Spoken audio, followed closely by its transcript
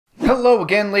Hello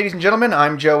again, ladies and gentlemen.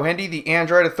 I'm Joe Hendy, the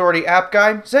Android Authority app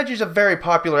guy. Zedge is a very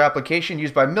popular application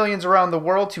used by millions around the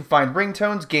world to find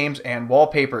ringtones, games, and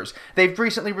wallpapers. They've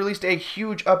recently released a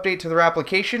huge update to their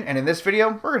application, and in this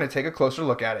video, we're going to take a closer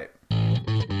look at it.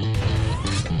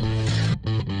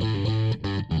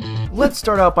 Let's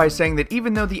start out by saying that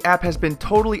even though the app has been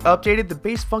totally updated, the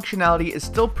base functionality is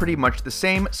still pretty much the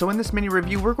same, so in this mini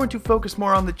review we're going to focus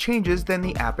more on the changes than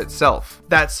the app itself.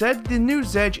 That said, the new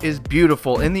Zedge is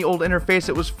beautiful. In the old interface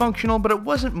it was functional, but it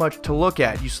wasn't much to look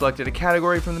at. You selected a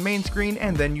category from the main screen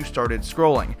and then you started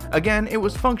scrolling. Again, it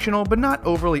was functional, but not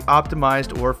overly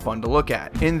optimized or fun to look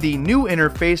at. In the new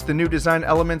interface, the new design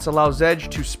elements allow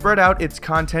Zedge to spread out its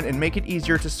content and make it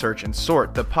easier to search and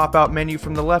sort. The pop-out menu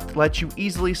from the left lets you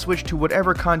easily switch to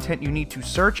whatever content you need to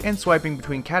search, and swiping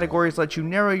between categories lets you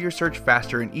narrow your search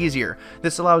faster and easier.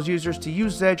 This allows users to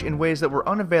use Zedge in ways that were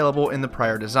unavailable in the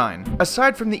prior design.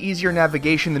 Aside from the easier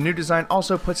navigation, the new design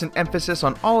also puts an emphasis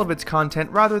on all of its content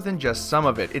rather than just some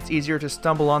of it. It's easier to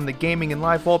stumble on the gaming and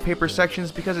live wallpaper sections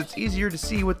because it's easier to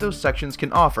see what those sections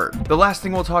can offer. The last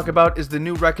thing we'll talk about is the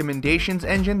new recommendations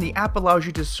engine. The app allows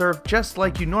you to surf just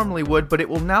like you normally would, but it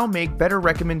will now make better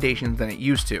recommendations than it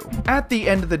used to. At the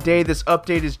end of the day, this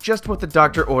update is just what the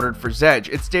doctor ordered for Zedge.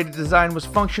 Its stated design was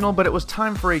functional, but it was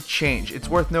time for a change. It's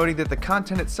worth noting that the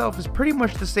content itself is pretty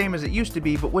much the same as it used to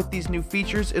be, but with these new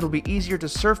features, it'll be easier to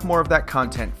surf more of that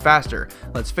content faster.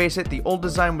 Let's face it, the old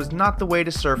design was not the way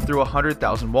to surf through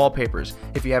 100,000 wallpapers.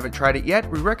 If you haven't tried it yet,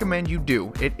 we recommend you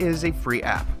do. It is a free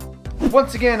app.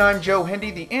 Once again, I'm Joe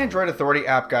Hendy, the Android Authority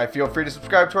app guy. Feel free to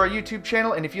subscribe to our YouTube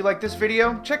channel, and if you like this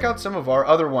video, check out some of our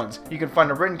other ones. You can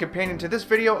find a written companion to this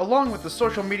video along with the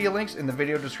social media links in the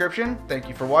video description. Thank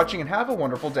you for watching and have a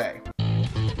wonderful day.